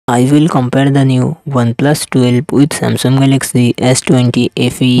I will compare the new OnePlus 12 with Samsung Galaxy S20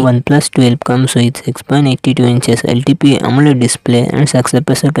 FE. OnePlus 12 comes with 6.82 inches LTP AMOLED display and success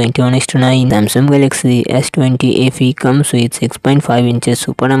ratio 21:9. Samsung Galaxy S20 FE comes with 6.5 inches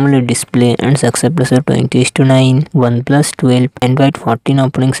Super AMOLED display and success ratio 20:9. OnePlus 12 Android 14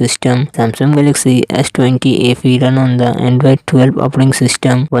 operating system. Samsung Galaxy S20 FE run on the Android 12 operating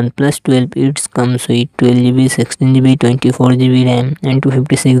system. OnePlus 12 it comes with 12GB, 16GB, 24GB RAM and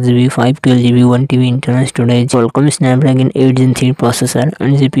 256GB, 512GB, 1TB internal storage. Qualcomm Snapdragon 8 Gen 3 processor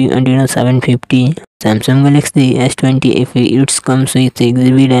and GPU Adreno 750. Samsung Galaxy S20 FE it comes with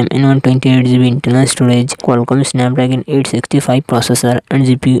 6GB RAM and 128GB internal storage. Qualcomm Snapdragon 865 processor and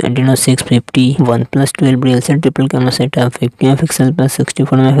GPU Adreno 650. OnePlus 12 real set triple camera setup, 50MP plus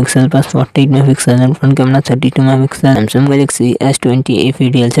 64MP plus 48MP and front camera 32MP. Samsung Galaxy S20 FE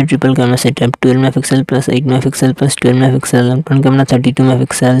real set triple camera setup, 12MP plus 8MP plus 12MP and front camera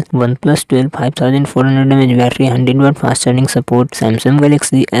 32MP. OnePlus 12 5400mAh battery, 100W fast charging support. Samsung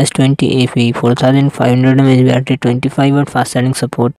Galaxy S20 FE 4500mAh battery, 25W fast charging support.